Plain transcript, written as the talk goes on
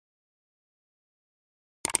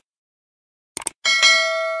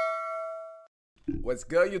What's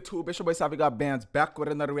good, YouTube? It's your boy Savi got bands back with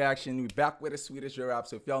another reaction. We back with a Swedish rap.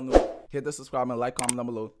 So if y'all new, hit the subscribe and like, comment down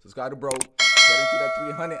below. Subscribe to bro. Get into that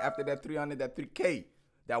 300. After that 300, that 3K,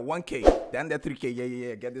 that 1K, then that 3K.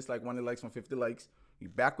 Yeah. Get this like 100 likes from 50 likes. We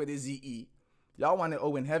back with a ZE. Y'all want it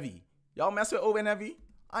Owen heavy. Y'all mess with Owen heavy?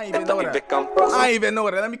 I ain't even know that. I ain't even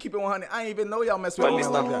know that. Let me keep it 100. I ain't even know y'all mess with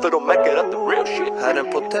Owen like that. För de märker att det är real shit.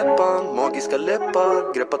 Herren på Täppan, magiska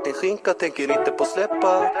läppar. Greppat din skinka, tänker inte på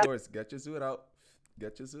släppa. Of course, get your suit out.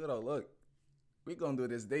 Get your suit out. Look, we gonna do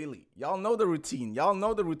this daily. Y'all know the routine. Y'all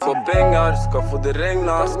know the routine. Få pengar, ska få det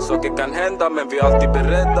regna. Saker kan hända, men vi är alltid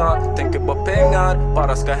beredda. Tänker på pengar,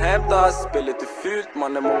 bara ska hämtas. Spelet är fult,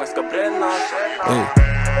 mannen många ska brännas.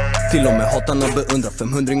 Till och med hatarna beundrar,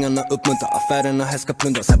 500-ringarna uppmuntrar. Affärerna här ska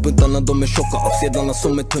plundras, här buntarna de är tjocka. Av sedlarna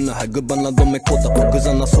som är tunna, här gubbarna de är kåta. På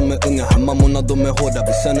guzzarna som är unga, här mammorna de är hårda.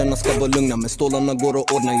 Vi sönerna ska vara lugna, men stålarna går att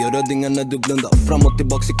ordna. Gör rödingar när du blundar, fram och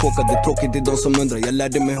tillbaks i kåka. Det är tråkigt, det är de som undrar. Jag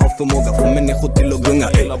lärde mig ha förmåga, få människor till att gunga.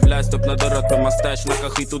 Hela blast, öppna dörrar, tömma stash. Snacka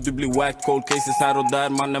skit och du blir whacked, cold cases här och där.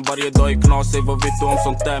 Mannen varje dag är knas, säg vad vet du om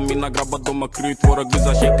sånt där. Mina grabbar de har krut, våra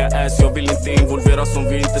guzzar checka ass. Jag vill inte involveras om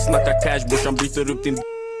vi inte snackar cash. Brorsan bryter upp din...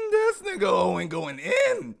 Nigga Owen going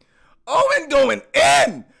in. Owen going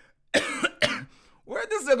in. Where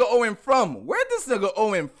this nigga Owen from? Where this nigga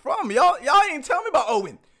Owen from? Y'all ain't tell me about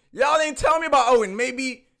Owen. Y'all ain't tell me about Owen.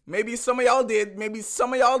 Maybe some of y'all did. Maybe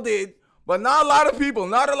some of y'all did. But not a lot of people.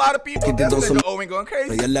 Not a lot of people. This nigga Owen going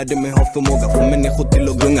crazy. Jag lärde mig ha förmåga, få människor till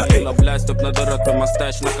att gunga. Hela blast, öppna dörrar, tömma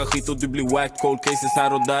stash. Snacka skit och du blir whacked, cold cases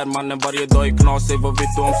här och där. Mannen varje dag är knas, säg vad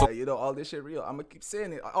vet du om så. You know all this shit real. I'ma keep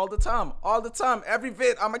saying it all the time. All the time. Every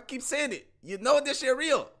vid I'ma keep saying it. You know this shit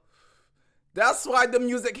real. That's why the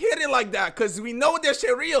music hit it like that. Cause we know this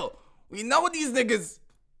shit real. We know these niggas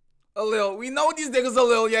a little. We know these niggas a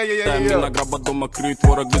little. Yeah. Mina grabbar de har krut,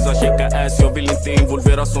 våra guzzar checka ass. Jag vill inte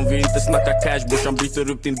involveras om vi inte snackar cash. Brorsan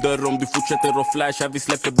bryter upp din dörr om du fortsätter att flash. Här vi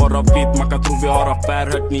släpper bara vitt, man kan tro vi har affär.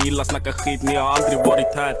 Hört ni gillar snacka skit, ni har aldrig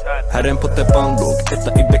varit här. Herren på Täppan, låg etta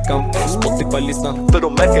i veckan. Spotify-listan, för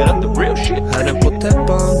de märker att det är real shit. Herren på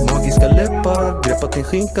Täppan, magiska läppar. Greppat din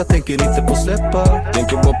skinka, tänker inte på släppa.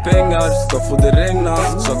 Tänker på pengar, ska få det regna.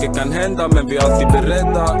 Saker kan hända, men vi är alltid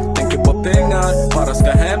beredda. Tänker på pengar, bara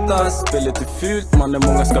ska hämtas. Spelet är fult, mannen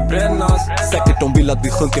många ska brännas. Säkert de vill att vi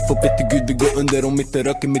sjunker, får be till Gud vi går under. Om inte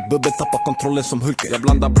röker mitt bubbel, tappar kontrollen som Hulken. Jag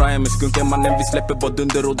blandar Brian med skunken, mannen vi släpper bara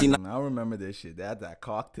dunder och dina... I remember this shit, that's that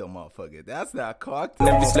cocktail motherfucker. That's that cocktail.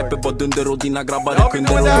 När vi släpper bara dunder och dina grabbar är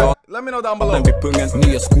kunder och jag... Let me know down below. Den vid pungen,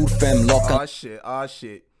 nya skor, 5 lakan. Oh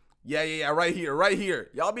shit. Yeah, right here.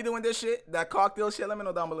 Y'all be doing this shit, that cocktail shit, let me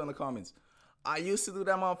know down below in the comments. I used to do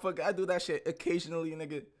that motherfucker, I do that shit occasionally,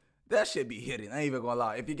 nigga. That shit be hitting, I ain't even gonna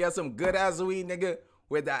lie. If you get some good ass weed, nigga,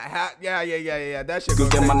 with that hat, yeah, that shit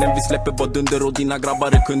goes mannen vi släpper bara dunder och dina grabbar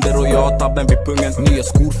är kunder och jag har tabben vid pungen. Nya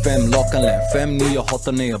skor, 5 lakanlän, 5 nya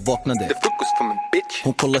hatar när jag vaknade. Det är frukost för min bitch.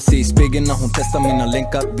 Hon kollar sig i spegeln när hon testar mina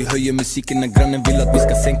länkar. Vi höjer musiken när grannen vill att vi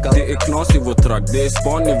ska sänka. Det är knas i vår trakt, det är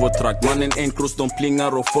span i vår trakt. Mannen en kross, de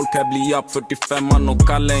plingar och folk här blir japp. 45 man och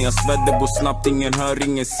kallen, jag svädde på snabbt. Ingen hör,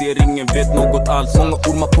 ingen ser, ingen vet något alls. Många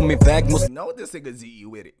ormar på min väg måste... We know this nigga ZE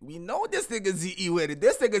with it. We know this nigga ZE with it.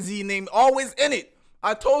 This nigga Z name always in it.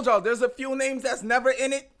 I told y'all there's a few names that's never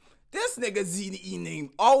in it. This nigga ZE name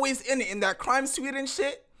always in it. In that crime Sweden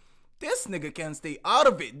shit, this nigga can't stay out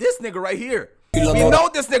of it. This nigga right here. We know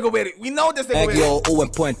this nigga with it. We know this nigga with it. Jag Owen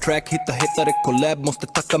på en track, hitta hetare collab. Måste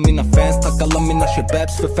tacka mina fans, tacka alla mina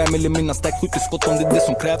shababs. För family mina stack, skjuter skott om det är det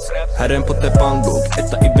som krävs. Herren på Täppan, låg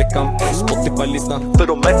etta i veckan. Spotify-listan, för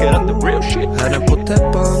de märker att det är real shit. Herren på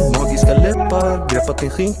Täppan, magiska läppar. Greppat din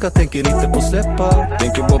skinka, tänker inte på släppa.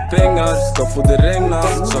 Tänker på pengar, ska få det regna.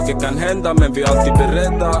 Saker kan hända, men vi är alltid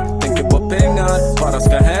beredda. Tänker på pengar, bara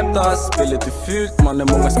ska hämtas. Spelet är fult, mannen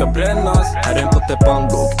många ska brännas. Herren på Täppan,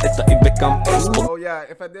 låg etta i veckan. Oh yeah,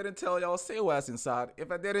 if I didn't tell y'all, say what's inside.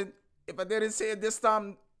 If I didn't say it this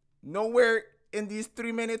time, nowhere in these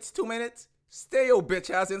 3 minutes, 2 minutes, stay your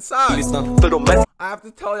bitch ass inside. I have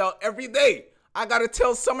to tell y'all every day. I gotta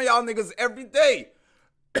tell some of y'all niggas every day.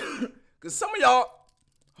 Cause some of y'all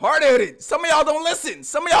hard-headed. Some of y'all don't listen.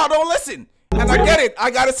 Some of y'all don't listen. And I get it.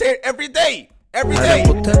 I gotta say it every day. Every day. Herren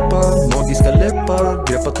på Täppan, magiska läppar.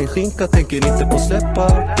 Greppat din skinka, tänker inte på släppa.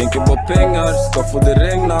 Tänker på pengar, ska få det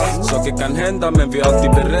regna. Saker kan hända, men vi är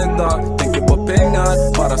alltid beredda. Tänker på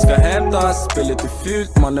pengar, bara ska hämtas. Spelet är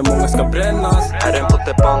fult, mannen många ska brännas. Herren på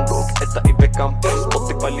Täppan, låg etta i veckan.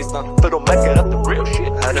 Spotify-listan, för de märker att det är real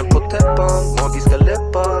shit. Herren på Täppan, magiska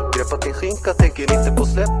läppar. Greppat din skinka, tänker inte på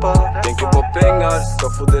släppa. Tänker på pengar, ska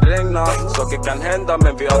få det regna. Saker kan hända,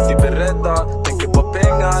 men vi är alltid beredda. Tänker på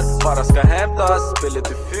pengar, bara ska hämtas. Spelet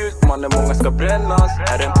är fult, mannen många ska brännas.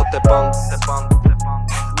 Herren på Täppan.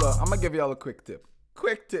 I'ma give y'all a quick tip.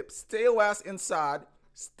 Quick tip. Stay your ass inside.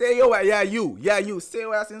 Stay your ass. Yeah, you. Stay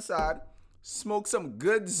your ass inside. Smoke some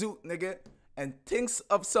good zoot, nigga. And think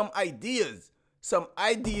of some ideas. Some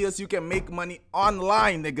ideas you can make money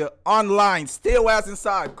online, nigga. Online. Stay your ass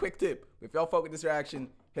inside. Quick tip. If y'all fuck with this reaction,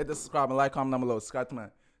 hit the subscribe and like, comment down below. Subscribe to my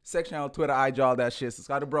section on Twitter, IG, all that shit.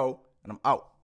 Subscribe to bro. And I'm out.